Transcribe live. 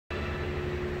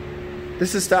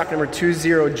This is stock number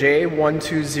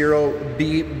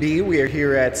 20J120BB. We are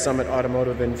here at Summit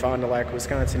Automotive in Fond du Lac,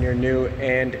 Wisconsin, your new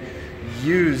and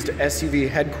used SUV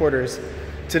headquarters.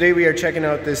 Today we are checking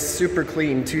out this super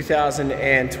clean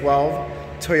 2012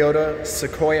 Toyota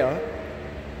Sequoia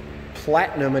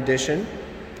Platinum Edition.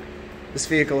 This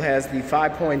vehicle has the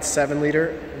 5.7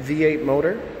 liter V8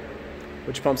 motor,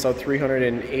 which pumps out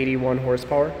 381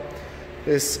 horsepower.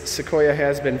 This Sequoia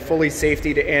has been fully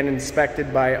safetied and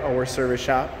inspected by our service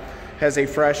shop. Has a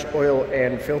fresh oil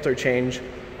and filter change.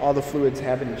 All the fluids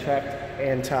have been checked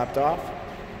and topped off.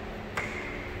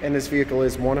 And this vehicle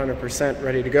is 100%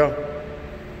 ready to go.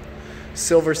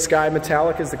 Silver Sky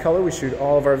Metallic is the color. We shoot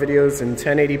all of our videos in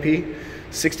 1080p,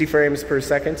 60 frames per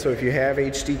second. So if you have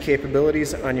HD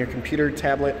capabilities on your computer,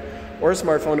 tablet, or a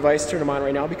smartphone device, turn them on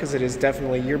right now, because it is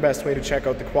definitely your best way to check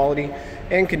out the quality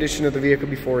and condition of the vehicle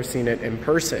before seeing it in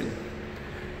person,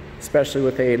 especially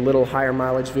with a little higher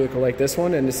mileage vehicle like this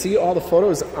one. And to see all the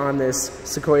photos on this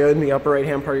Sequoia, in the upper right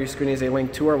hand part of your screen is a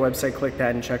link to our website. Click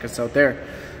that and check us out there.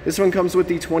 This one comes with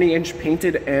the 20-inch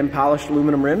painted and polished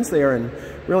aluminum rims. They are in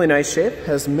really nice shape.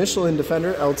 Has Michelin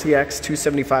Defender L.T.C.H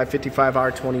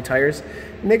 275/55R20 tires,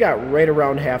 and they got right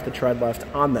around half the tread left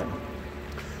on them.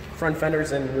 Front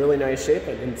fender's in really nice shape.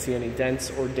 I didn't see any dents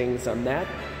or dings on that.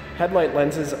 Headlight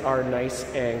lenses are nice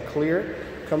and clear.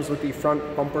 Comes with the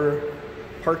front bumper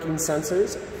parking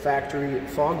sensors, factory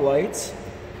fog lights.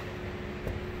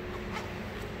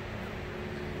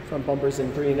 Front bumper's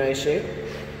in pretty nice shape.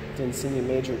 Didn't see any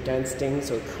major dents, dings,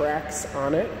 or cracks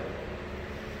on it.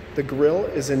 The grille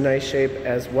is in nice shape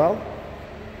as well.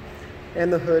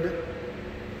 And the hood,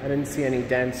 I didn't see any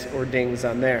dents or dings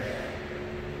on there.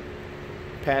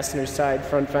 Passenger side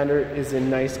front fender is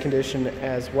in nice condition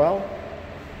as well.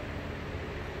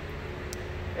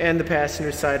 And the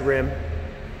passenger side rim,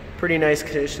 pretty nice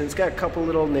condition. It's got a couple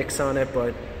little nicks on it,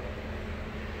 but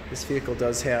this vehicle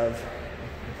does have,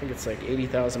 I think it's like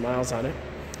 80,000 miles on it.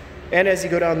 And as you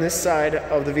go down this side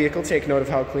of the vehicle, take note of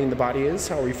how clean the body is,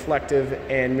 how reflective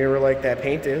and mirror-like that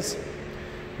paint is.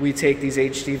 We take these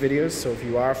HD videos, so if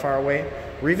you are far away,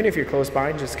 or even if you're close by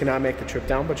and just cannot make the trip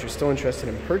down, but you're still interested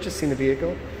in purchasing the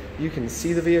vehicle, you can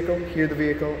see the vehicle, hear the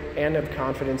vehicle, and have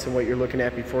confidence in what you're looking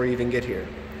at before you even get here.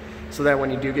 So that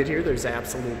when you do get here, there's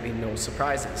absolutely no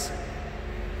surprises.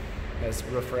 It has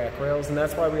roof rack rails, and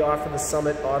that's why we offer the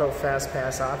Summit Auto Fast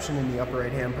Pass option in the upper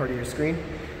right-hand part of your screen.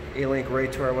 A link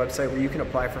right to our website where you can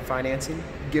apply for financing,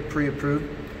 get pre-approved,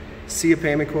 see a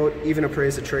payment quote, even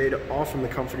appraise a trade, all from the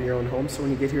comfort of your own home. So when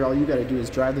you get here, all you gotta do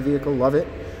is drive the vehicle, love it,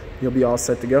 you'll be all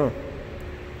set to go.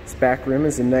 This back rim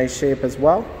is in nice shape as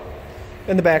well.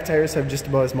 And the back tires have just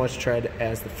about as much tread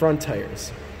as the front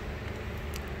tires.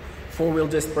 Four-wheel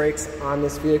disc brakes on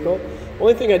this vehicle.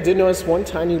 Only thing I did notice, one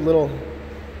tiny little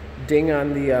ding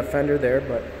on the fender there,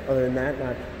 but other than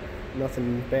that,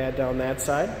 nothing bad down that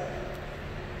side.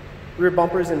 Rear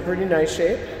bumper's in pretty nice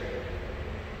shape.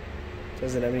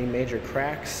 Doesn't have any major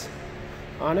cracks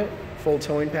on it. Full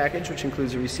towing package, which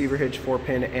includes a receiver hitch,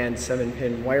 4-pin and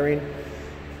 7-pin wiring.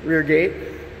 Rear gate,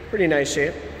 pretty nice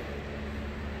shape.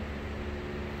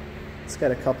 It's got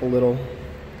a couple little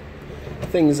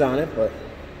things on it, but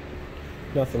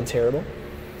nothing terrible.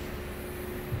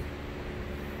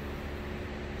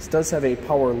 This does have a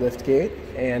power lift gate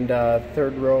and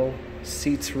third row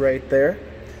seats right there.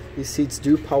 These seats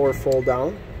do power fold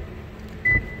down.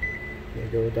 They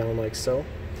go down like so.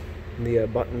 And the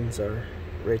buttons are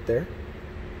right there.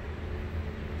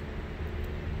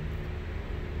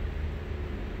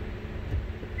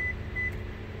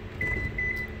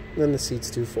 And then the seats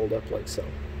do fold up like so.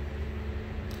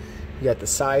 You got the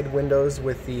side windows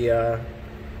with the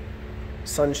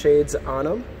sunshades on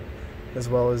them, as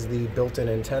well as the built-in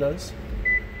antennas.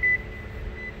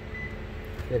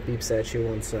 It beeps at you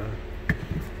once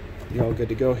you're all good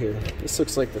to go here. This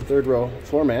looks like the third row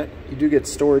floor mat. You do get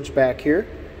storage back here.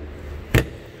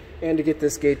 And to get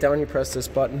this gate down, you press this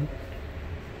button.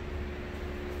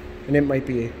 And it might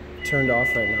be turned off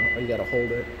right now. Oh, you gotta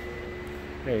hold it.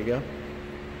 There you go.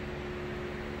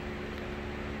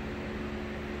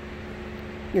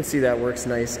 You can see that works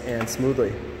nice and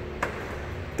smoothly.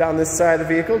 Down this side of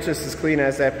the vehicle, just as clean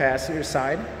as that passenger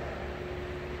side.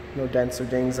 No dents or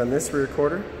dings on this rear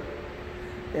quarter.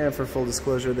 And for full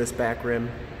disclosure, this back rim,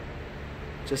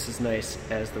 just as nice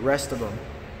as the rest of them.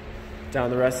 Down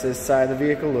the rest of this side of the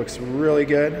vehicle looks really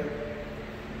good.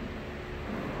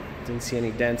 Didn't see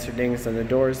any dents or dings on the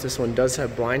doors. This one does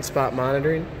have blind spot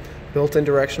monitoring, built-in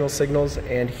directional signals,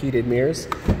 and heated mirrors.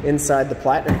 Inside, the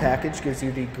Platinum package gives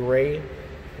you the gray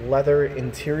leather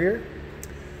interior.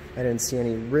 I didn't see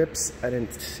any rips. I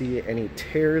didn't see any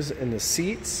tears in the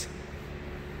seats.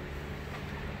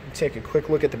 Take a quick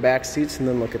look at the back seats and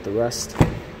then look at the rest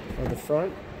of the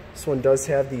front. This one does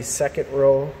have the second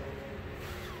row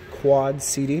quad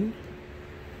seating.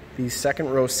 The second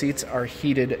row seats are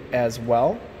heated as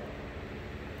well.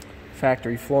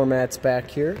 Factory floor mats back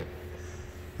here.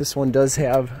 This one does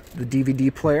have the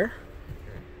DVD player.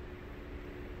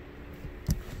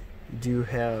 You do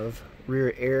have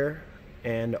rear air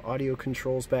and audio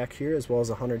controls back here, as well as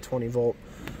a 120 volt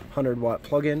 100 watt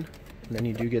plug-in. And then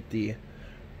you do get the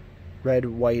red,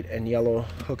 white, and yellow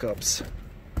hookups.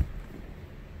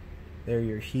 There are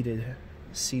your heated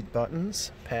seat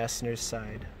buttons. Passenger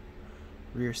side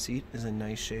rear seat is in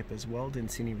nice shape as well.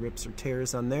 Didn't see any rips or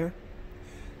tears on there.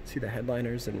 See the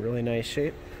headliners in really nice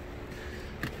shape.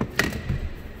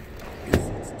 These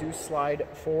seats do slide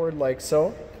forward like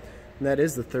so. And that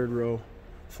is the third row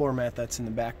floor mat that's in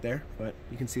the back there. But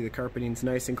you can see the carpeting's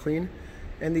nice and clean.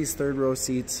 And these third row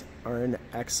seats are in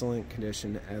excellent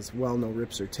condition as well. No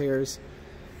rips or tears.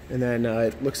 And then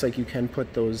it looks like you can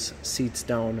put those seats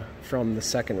down from the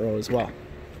second row as well.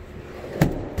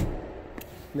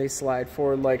 They slide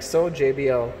forward like so.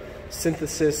 JBL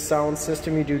synthesis sound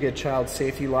system. You do get child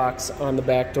safety locks on the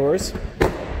back doors.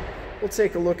 We'll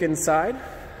take a look inside,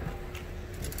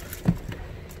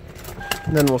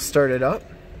 and then we'll start it up.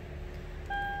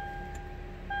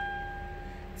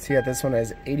 See, this one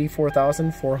has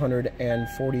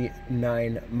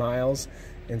 84,449 miles.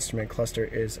 Instrument cluster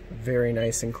is very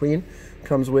nice and clean.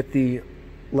 Comes with the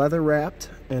leather wrapped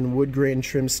and wood grain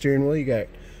trim steering wheel. You got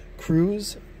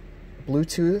cruise,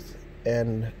 Bluetooth,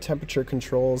 and temperature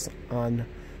controls on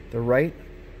the right.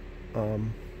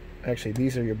 Actually,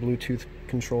 these are your Bluetooth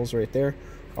controls right there.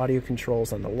 Audio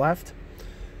controls on the left.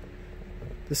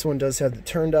 This one does have the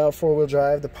turn dial four-wheel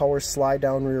drive, the power slide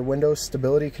down rear window,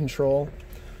 stability control.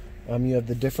 You have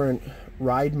the different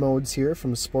ride modes here,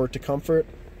 from sport to comfort.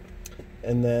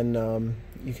 And then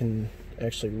you can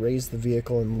actually raise the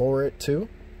vehicle and lower it too.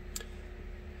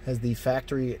 Has the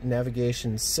factory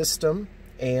navigation system,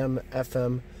 AM,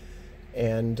 FM,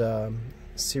 and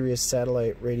Sirius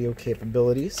satellite radio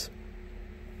capabilities.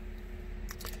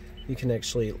 You can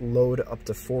actually load up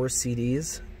to 4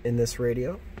 CDs in this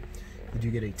radio. You do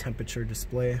get a temperature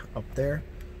display up there,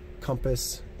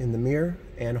 compass in the mirror,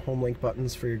 and Homelink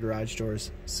buttons for your garage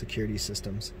doors, security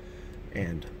systems,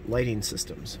 and lighting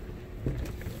systems.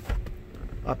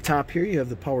 Up top here you have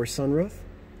the power sunroof.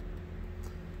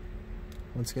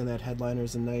 Once again, that headliner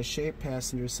is in nice shape.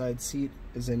 Passenger side seat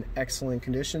is in excellent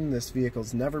condition. This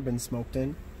vehicle's never been smoked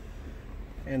in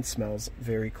and smells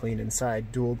very clean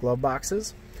inside. Dual glove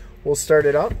boxes. We'll start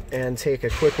it up and take a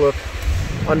quick look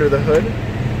under the hood.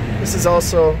 This is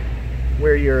also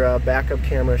where your backup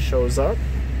camera shows up.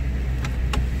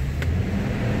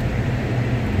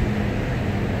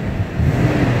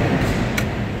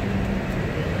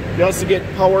 You also get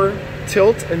power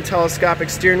tilt and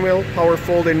telescopic steering wheel, power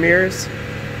fold-in mirrors,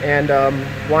 and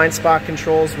blind spot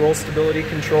controls, roll stability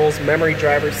controls, memory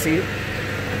driver's seat.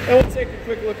 And we'll take a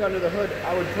quick look under the hood.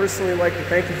 I would personally like to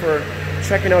thank you for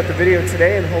checking out the video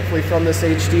today, and hopefully from this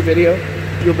HD video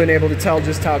you've been able to tell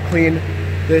just how clean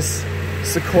this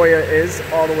Sequoia is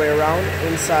all the way around,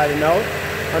 inside and out.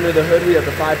 Under the hood we have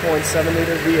the 5.7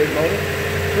 liter V8 motor,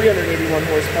 381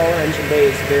 horsepower, engine bay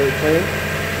is very clean,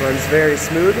 runs very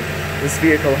smooth. This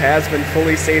vehicle has been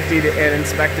fully safetied and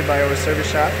inspected by our service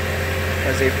shop.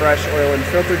 Has a fresh oil and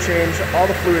filter change. All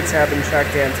the fluids have been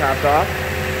checked and topped off.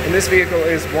 And this vehicle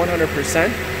is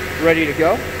 100% ready to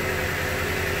go.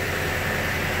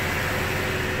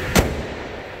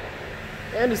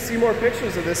 And to see more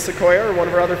pictures of this Sequoia or one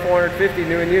of our other 450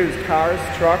 new and used cars,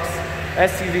 trucks,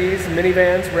 SUVs,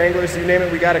 minivans, Wranglers, you name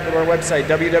it, we got it. Go to our website,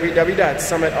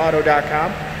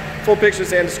 www.summitauto.com. Full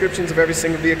pictures and descriptions of every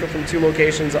single vehicle from 2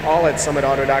 locations, all at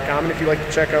summitauto.com. And if you'd like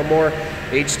to check out more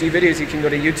HD videos, you can go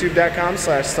to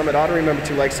youtube.com/summitauto. Remember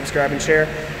to like, subscribe, and share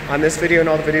on this video and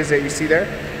all the videos that you see there.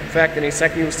 In fact, in a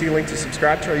second you will see a link to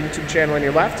subscribe to our YouTube channel on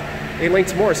your left. A link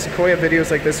to more Sequoia videos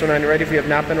like this one on your right. If you have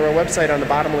not been to our website, on the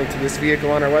bottom, link to this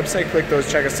vehicle on our website. Click those,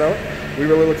 check us out. We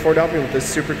really look forward to helping you with this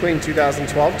super clean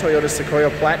 2012 Toyota Sequoia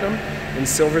Platinum in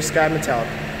Silver Sky Metallic.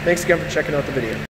 Thanks again for checking out the video.